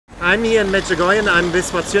I'm here in Medjugorje and I'm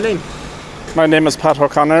with, what's your name? My name is Pat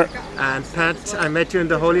O'Connor. And Pat, I met you in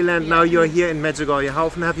the Holy Land, now you're here in Medjugorje. How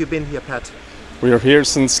often have you been here, Pat? We are here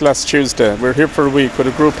since last Tuesday. We're here for a week with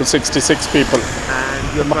a group of 66 people.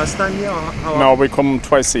 And your first time here? Or how no, we come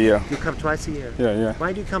twice a year. You come twice a year? Yeah.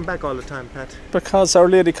 Why do you come back all the time, Pat? Because Our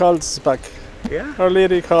Lady calls us back. Yeah? Our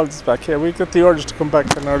Lady calls us back, yeah. We get the urge to come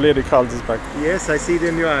back and Our Lady calls us back. Yes, I see it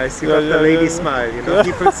in your eyes. You got the lady smile. You know,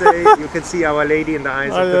 people say you can see Our Lady in the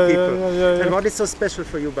eyes of the people. And what is so special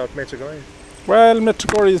for you about Medjugorje? Well,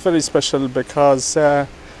 Medjugorje is very special because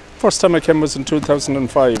first time I came was in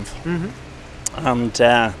 2005. And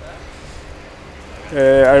I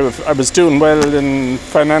was doing well in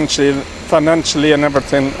financially and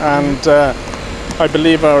everything, and I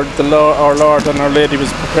believe our Lord and Our Lady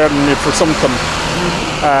was preparing me for something.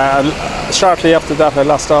 Shortly after that, I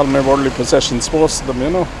lost all my worldly possessions, most of them, you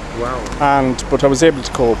know. Wow. But I was able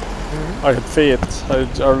to cope. I had faith. I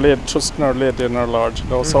had trust in Our Lady and our Lord, you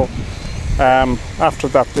know. So after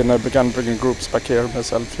that, then I began bringing groups back here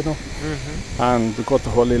myself, you know. And we go to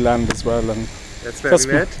the Holy Land as well, and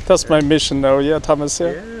that's my mission now, yeah, Thomas.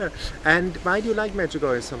 Yeah. And why do you like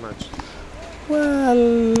Medjugorje so much?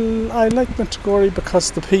 Well, I like Medjugorje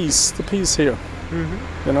because the peace here,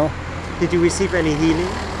 you know. Did you receive any healing?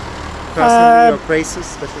 Personally, or graces,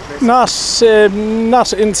 special graces?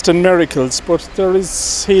 Not instant miracles, but there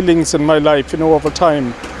is healings in my life, you know, over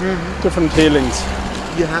time. Different healings.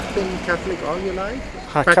 You have been Catholic all your life?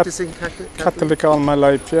 Practicing Catholic all my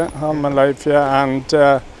life, yeah, and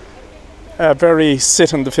very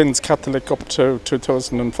sit on the fence Catholic up to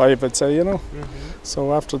 2005, I'd say, you know.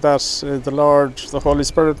 So after that, the Holy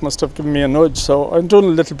Spirit must have given me a nudge, so I'm doing a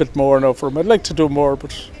little bit more now for him. I'd like to do more,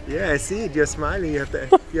 but... Yeah, I see it, you're smiling, you have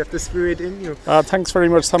the spirit in you. Thanks very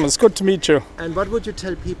much, Thomas, good to meet you. And what would you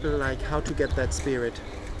tell people, like, how to get that spirit?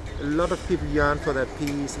 A lot of people yearn for that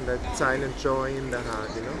peace and that silent joy in their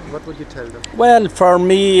heart, you know. What would you tell them? Well, for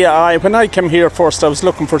me, when I came here first, I was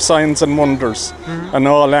looking for signs and wonders and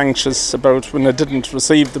all anxious about when I didn't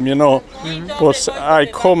receive them, you know. But I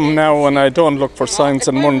come now and I don't look for signs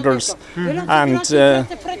and wonders, and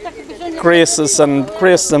graces and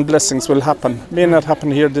blessings will happen. May not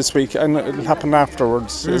happen here this week, and it'll happen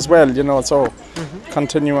afterwards as well, you know. So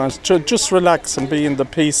continue on, just relax and be in the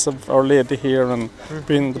peace of Our Lady here and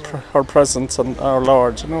be in her presence and our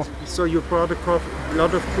Lord, you know. So you brought a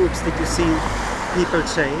lot of groups. Did you see people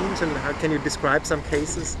change, and how can you describe some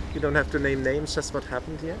cases? You don't have to name names, just what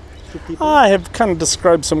happened here to people. I have kind of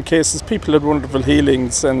described some cases. People had wonderful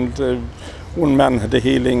healings, and one man had a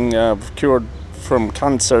healing cured from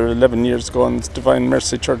cancer 11 years ago in Divine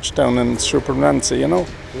Mercy Church down in Nancy, you know.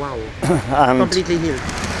 Wow. And completely healed.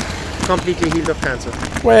 Completely healed of cancer.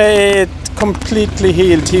 Well, completely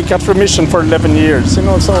healed. He got remission for 11 years, you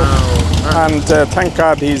know. So, and thank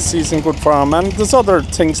God he's in good form. And there's other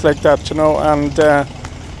things like that, you know. And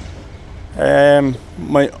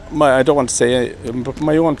I don't want to say, but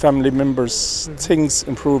my own family members, things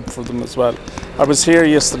improved for them as well. I was here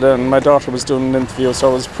yesterday, and my daughter was doing an interview, so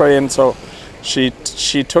I was praying. So she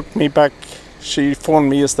took me back. She phoned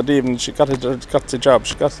me yesterday evening. She got the job.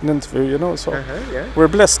 She got an interview, you know. So we're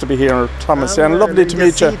blessed to be here, Thomas, and lovely to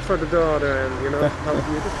meet you. For the daughter, and you know how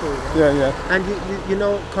beautiful. Yeah. And you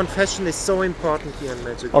know, confession is so important here in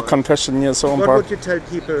Medjugorje. Oh, confession, yeah, so important. What would you tell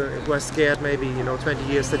people who are scared? Maybe 20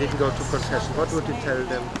 years they didn't go to confession. What would you tell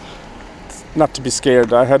them? Not to be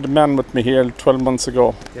scared. I had a man with me here 12 months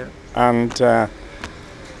ago, and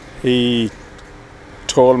he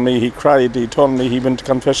told me, he cried, he told me he went to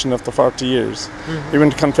confession after 40 years. He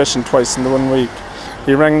went to confession twice in the 1 week.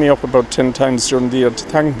 He rang me up about 10 times during the year to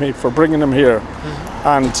thank me for bringing him here,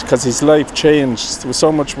 and because his life changed. There was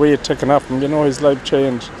so much weight taken off him, you know, his life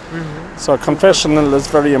changed. So confessional is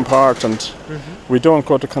very important. We don't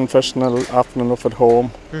go to confessional often enough at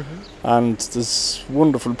home, and there's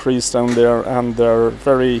wonderful priests down there, and they're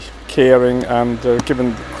very caring, and they're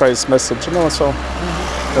giving Christ's message, you know, so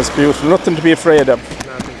that's beautiful. Nothing to be afraid of.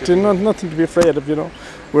 Nothing to be afraid of, you know.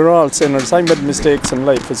 We're all sinners. I made mistakes in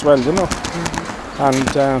life as well, you know.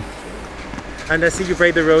 And I see you pray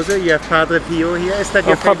the rosary. You have Padre Pio here. Is that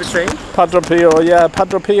your favorite saint? Padre Pio, yeah,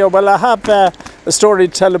 Padre Pio. Well, I have a story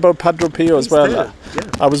to tell about Padre Pio as well.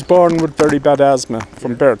 I was born with very bad asthma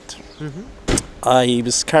from birth. I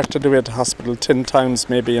was carted away to hospital 10 times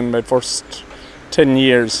maybe in my first 10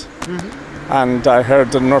 years. And I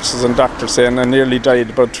heard the nurses and doctors saying I nearly died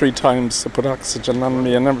about 3 times. They put oxygen on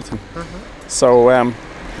me and everything. So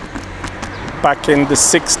back in the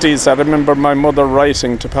 60s, I remember my mother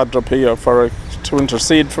writing to Padre Pio to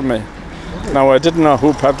intercede for me. Now, I didn't know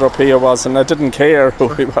who Padre Pio was, and I didn't care who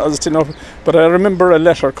he was, you know. But I remember a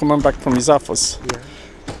letter coming back from his office.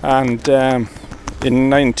 And in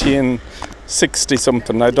 1960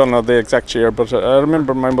 something, I don't know the exact year, but I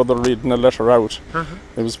remember my mother reading a letter out.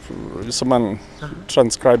 It was someone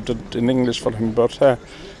transcribed it in English for him, but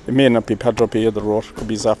it may not be Padre Pio that wrote, it could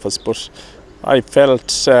be his office, but I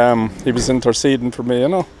felt he was interceding for me, you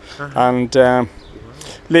know. And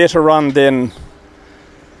later on then,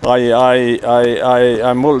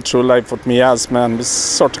 I mulled through life with my asthma and was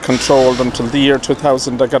sort of controlled until the year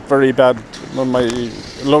 2000. I got very bad, when my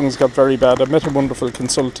lungs got very bad. I met a wonderful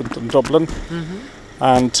consultant in Dublin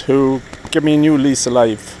and who gave me a new lease of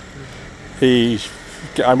life.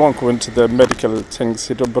 I won't go into the medical things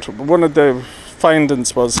he did, but one of the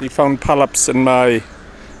findings was he found polyps in my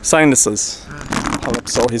sinuses.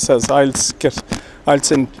 So he says, I'll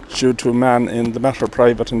send you to a man in the Mater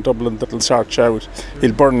Private in Dublin that'll sort you out.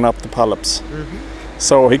 He'll burn up the polyps.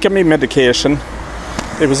 So he gave me medication.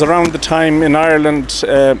 It was around the time in Ireland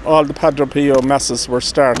all the Padre Pio masses were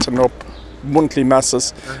starting up, monthly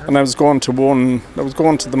masses, and I was going to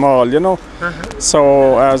them all, you know.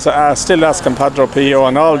 So I was still asking Padre Pio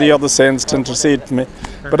and all the other saints to intercede for me.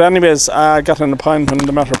 But anyways, I got an appointment in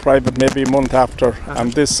the Mater Private maybe a month after,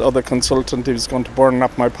 and this other consultant, he was going to burn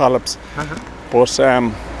up my polyps. But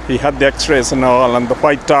he had the x-rays and all, and the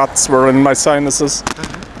white dots were in my sinuses.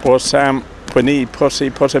 But when he put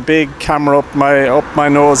a big camera up my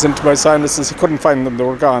nose into my sinuses, he couldn't find them, they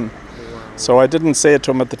were gone. So I didn't say it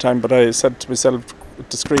to him at the time, but I said to myself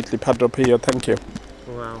discreetly, Padre Pio, thank you.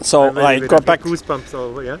 Wow. So I go back. Goosebumps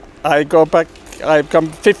over, yeah? I go back. I've come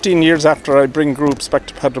 15 years after I bring groups back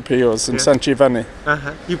to Padre Pio's in San Giovanni.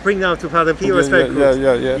 You bring now to Padre Pio's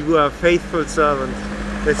yeah. You are a faithful servant.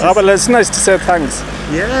 Well, it's nice to say thanks.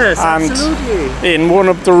 Yes, and absolutely. In one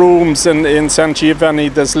of the rooms in San Giovanni,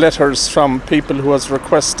 there's letters from people who has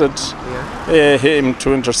requested him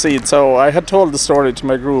to intercede. So I had told the story to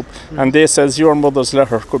my group, and they says your mother's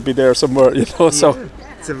letter could be there somewhere, you know. So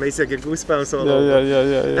it's amazing. I get goosebumps all over.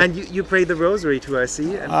 Yeah. And you pray the rosary too, I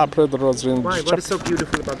see. I pray the rosary. Why? What is so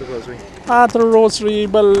beautiful about the rosary? The rosary.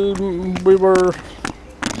 Well,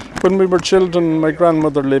 when we were children, my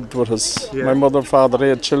grandmother lived with us. My mother, father,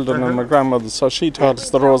 8 children, and my grandmother. So she taught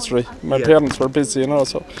us the rosary. My parents were busy, you know.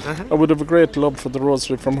 So I would have a great love for the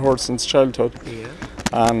rosary from her since childhood.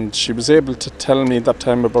 And she was able to tell me that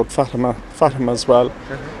time about Fatima as well,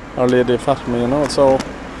 Our Lady of Fatima, you know. So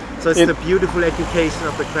it's the beautiful education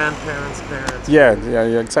of the grandparents' parents. Yeah,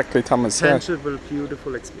 exactly, Thomas. Tangible,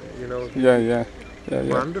 beautiful experience, you know. Yeah.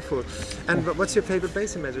 Wonderful. And what's your favorite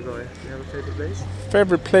place in Medjugorje? Do you have a favorite place?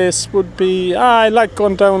 Favorite place would be I like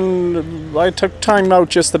going down. I took time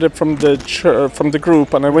out yesterday from the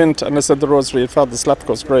group, and I went and I said the rosary at Father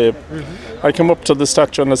Slavko's grave. I came up to the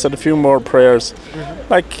statue and I said a few more prayers.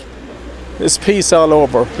 Like, there's peace all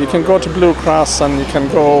over. You can go to Blue Cross and you can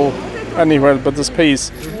go anywhere, but there's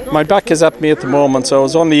peace. My back is at me at the moment, so I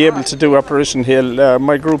was only able to do Apparition Hill.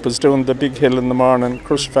 My group is doing the big hill in the morning.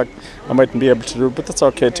 Crucifix, I mightn't be able to do it, but that's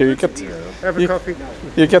okay too. You get coffee.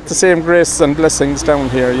 You get the same grace and blessings down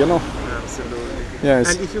here, you know. Absolutely. Yes.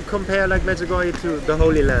 And if you compare like Medjugorje to the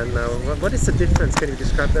Holy Land now, what is the difference? Can you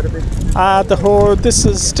describe that a bit? This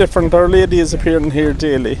is different. Our Lady is appearing here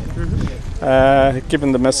daily,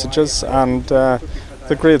 giving the messages, and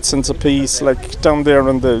the great sense of peace, like down there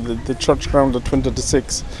in the church ground at 20 to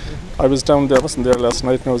 6. I was down there, I wasn't there last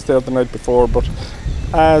night, and I was there the night before, but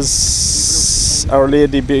as Our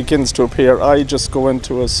Lady begins to appear, I just go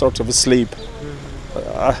into a sort of a sleep.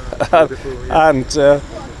 And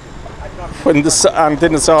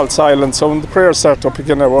then it's all silent, so when the prayers start up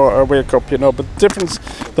again, I wake up, you know. But the difference,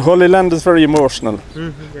 the Holy Land is very emotional.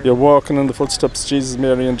 You're walking in the footsteps of Jesus,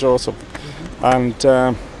 Mary and Joseph, and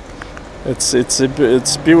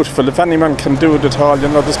it's beautiful. If anyone can do it at all, you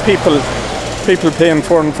know, there's people paying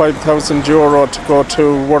 €4,000 and €5,000 to go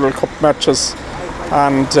to World Cup matches,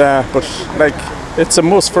 and but like, it's a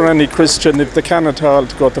must for any Christian if they can at all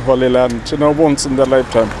to go to Holy Land, you know, once in their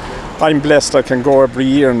lifetime. I'm blessed I can go every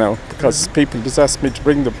year now because people just ask me to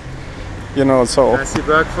bring them, you know. So as you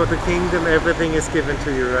work for the kingdom, everything is given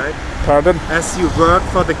to you, right? Pardon? As you work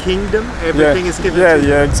for the kingdom, everything is given to you.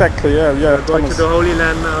 Yeah, exactly. Yeah. You're going to the Holy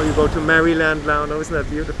Land now. You go to Maryland now. No, isn't that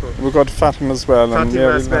beautiful? We go to Fatima as well.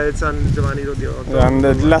 Fatima as well. It's on Giovanni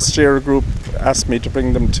and last year a group asked me to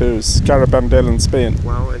bring them to Scarabandel in Spain.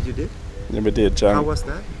 Wow, and you did? Yeah, we did, John. How was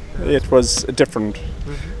that? It was different.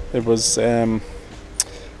 It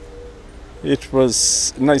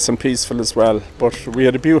was nice and peaceful as well, but we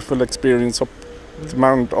had a beautiful experience up the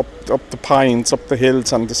mount, up the pines, up the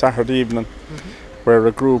hills on the Saturday evening, where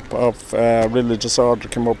a group of religious order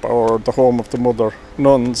came up, or the home of the mother,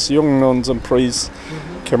 nuns, young nuns and priests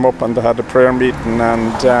came up, and they had a prayer meeting,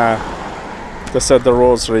 and they said the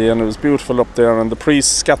rosary, and it was beautiful up there, and the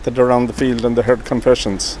priests scattered around the field and they heard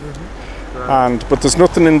confessions. Right. But there's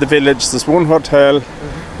nothing in the village. There's one hotel,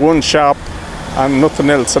 one shop, and nothing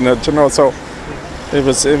else in it, you know. So it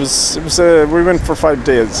was. We went for 5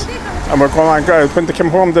 days, and we're going. When they came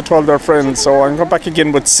home, they told their friends. So I'm going back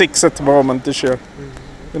again with 6 at the moment this year,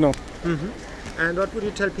 you know. And what would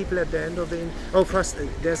you tell people at the end of the... Oh, first,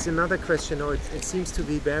 there's another question. Oh, it seems to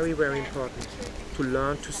be very, very important to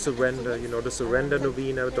learn to surrender. You know, the surrender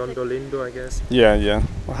novena, Don Dolindo, I guess. Yeah.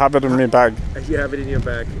 I have it in my bag. You have it in your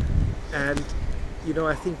bag. And, you know,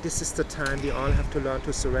 I think this is the time we all have to learn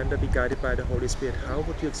to surrender, be guided by the Holy Spirit. How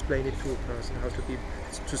would you explain it to a person, how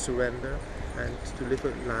to surrender and to live a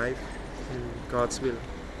life in God's will?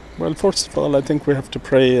 Well, first of all, I think we have to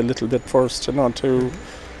pray a little bit first, you know, to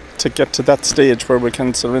get to that stage where we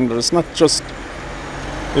can surrender. It's not just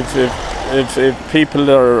if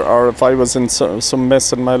people or if I was in some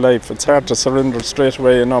mess in my life, it's hard to surrender straight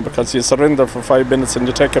away, you know, because you surrender for 5 minutes and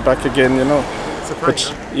you take it back again, you know.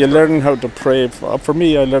 But you learn how to pray. For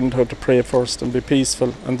me, I learned how to pray first and be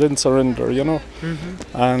peaceful and then surrender, you know.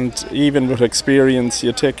 And even with experience,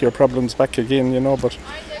 you take your problems back again, you know, but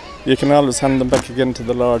you can always hand them back again to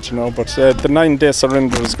the Lord, you know. But the 9-day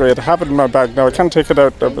surrender is great. I have it in my bag now. I can't take it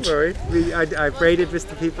out now. Don't worry. I prayed it with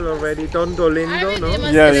the people already. Don Dolindo, no?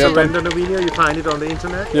 Yeah. Surrender novena. You find it on the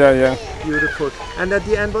internet. Yeah. Beautiful. And at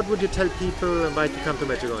the end, what would you tell people why to come to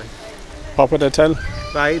Medjugorje? What would I tell?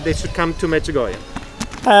 Why they should come to Medjugorje?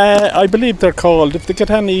 I believe they're called. If they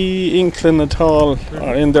get any inkling at all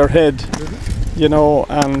in their head, you know,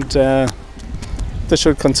 and they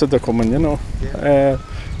should consider coming, you know. Yeah.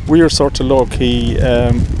 We are sort of low-key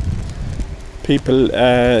people.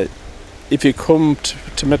 If you come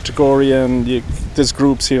to Medjugorje and there's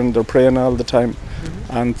groups here and they're praying all the time,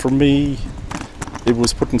 and for me it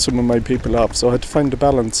was putting some of my people off, so I had to find a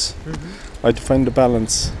balance.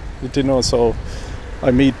 You know, so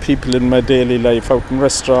I meet people in my daily life out in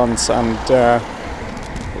restaurants and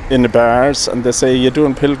in the bars, and they say, you're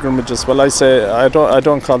doing pilgrimages. Well, I say I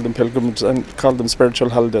don't call them pilgrimages, I call them spiritual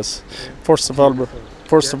holidays. First of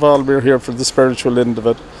all, we're here for the spiritual end of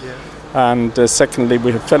it, and secondly,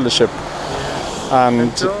 we have fellowship,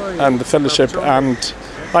 and the fellowship. And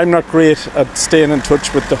I'm not great at staying in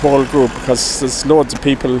touch with the whole group because there's loads of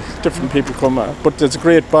people, different people come, but there's a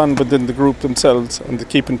great bond within the group themselves, and they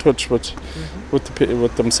keep in touch with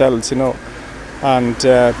themselves, you know. And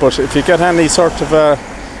but if you get any sort of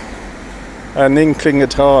an inkling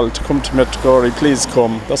at all to come to Medjugorje, please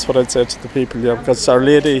come. That's what I'd say to the people, yeah, because Our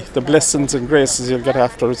Lady, the blessings and graces you'll get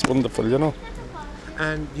after is wonderful, you know.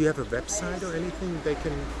 And do you have a website or anything they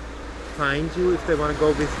can find you if they want to go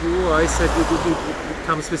with you? Or I said it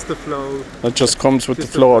comes with the flow. It just comes with the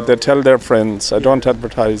flow. They tell their friends. I don't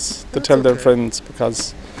advertise. They tell their friends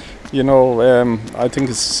because, you know, I think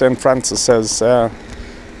it's St. Francis says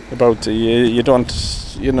about you don't,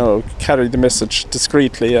 you know, carry the message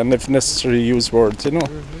discreetly, and if necessary use words, you know.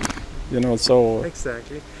 You know, so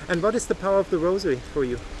exactly. And what is the power of the rosary for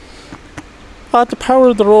you? The power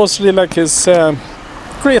of the rosary, like, is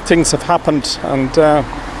great things have happened, and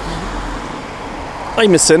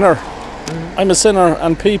I'm a sinner.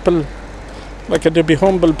 And people, like, to be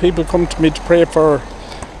humble, people come to me to pray for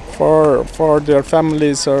their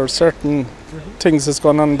families or certain things that's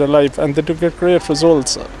going on in their life, and they do get great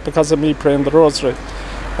results because of me praying the rosary.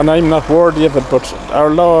 And I'm not worthy of it, but our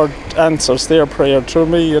Lord answers their prayer through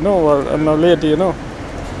me, you know, and Our Lady, you know.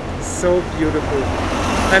 So beautiful.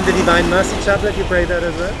 And the Divine Mercy Chaplet, you pray that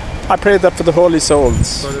as well? I pray that for the Holy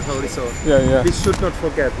Souls. For the Holy Souls. Yeah. We should not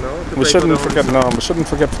forget, no? We shouldn't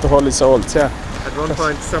forget for the Holy Souls, yeah. At one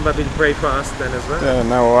point somebody prayed for us then as well. Yeah,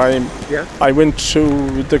 now I went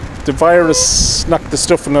through, the virus knocked the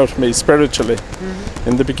stuffing out of me spiritually.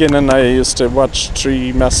 In the beginning I used to watch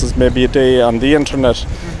 3 masses maybe a day on the internet,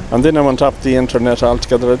 and then I went off the internet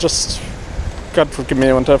altogether. God forgive me,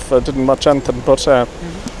 I didn't watch anything, but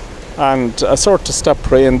and I sort of stopped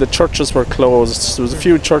praying. The churches were closed. There was a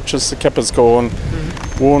few churches that kept us going.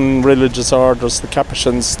 One religious orders, the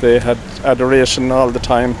Capuchins, they had adoration all the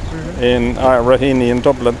time in Raheny in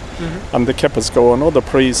Dublin, and they kept us going. Other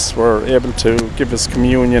priests were able to give us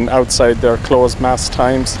communion outside their closed mass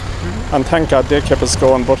times, and thank God they kept us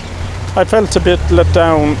going. But I felt a bit let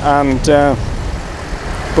down, and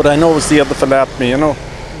but I know it was the other fella at me, you know.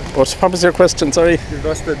 But what was your question, sorry? It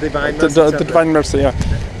was the Divine Mercy. The Divine Mercy, yeah.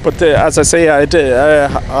 But as I say,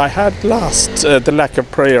 I had lost the lack of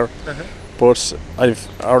prayer, but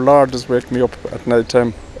Our Lord has waked me up at night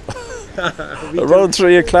time. Around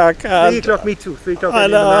 3 o'clock. 3 o'clock, me too. 3 o'clock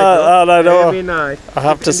in the night. I know. Every night. I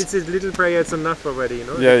have and it's a little prayer, it's enough already, you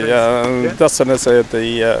know? Yeah. That's when I say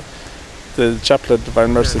the Chaplet of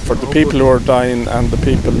Divine Mercy for the all people good. who are dying and the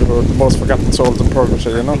people who are the most forgotten souls in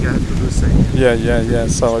purgatory, you know. I think I have to do the same. Yeah.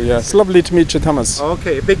 So yeah, it's lovely to meet you, Thomas.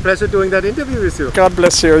 Okay, big pleasure doing that interview with you. God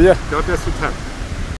bless you, yeah. God bless you, Tam.